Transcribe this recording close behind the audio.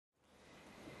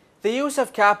The use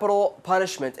of capital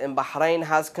punishment in Bahrain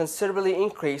has considerably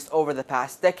increased over the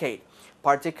past decade,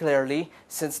 particularly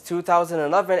since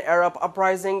 2011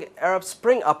 Arab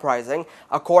Spring uprising,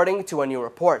 according to a new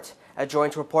report. A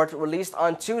joint report released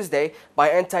on Tuesday by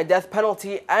anti-death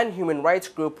penalty and human rights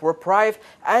group Reprieve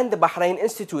and the Bahrain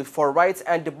Institute for Rights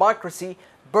and Democracy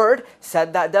Bird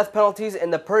said that death penalties in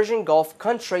the Persian Gulf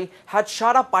country had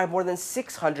shot up by more than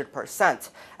 600%.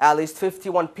 At least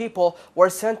 51 people were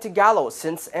sent to gallows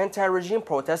since anti-regime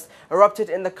protests erupted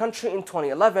in the country in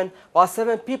 2011, while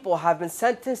 7 people have been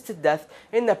sentenced to death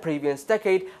in the previous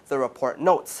decade, the report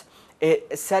notes.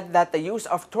 It said that the use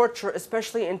of torture,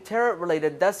 especially in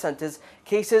terror-related death sentence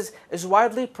cases, is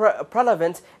widely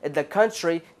prevalent in the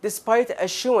country despite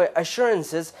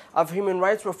assurances of human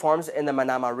rights reforms in the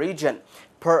Manama region.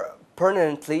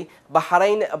 Pertinently,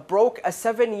 Bahrain broke a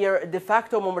 7-year de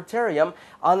facto moratorium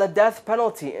on the death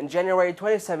penalty in January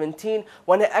 2017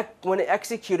 when it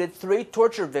executed 3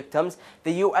 torture victims.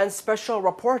 The UN Special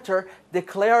Rapporteur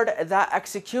declared that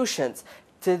executions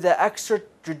to the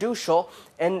extrajudicial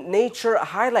in nature,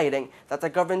 highlighting that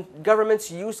the government's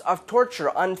use of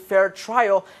torture, unfair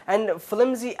trial, and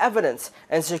flimsy evidence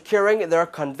in securing their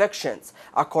convictions.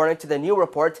 According to the new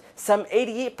report, some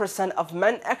 88% of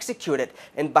men executed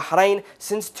in Bahrain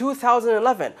since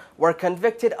 2011 were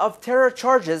convicted of terror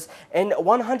charges, and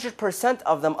 100%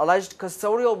 of them alleged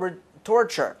custodial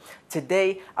torture.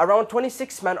 Today, around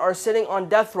 26 men are sitting on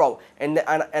death row in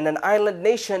an island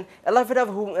nation, 11 of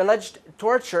whom alleged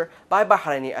torture by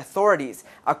Bahraini authorities.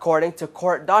 According to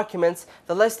court documents,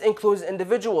 the list includes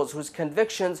individuals whose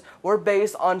convictions were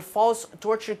based on false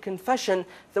torture confession,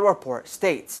 the report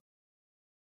states.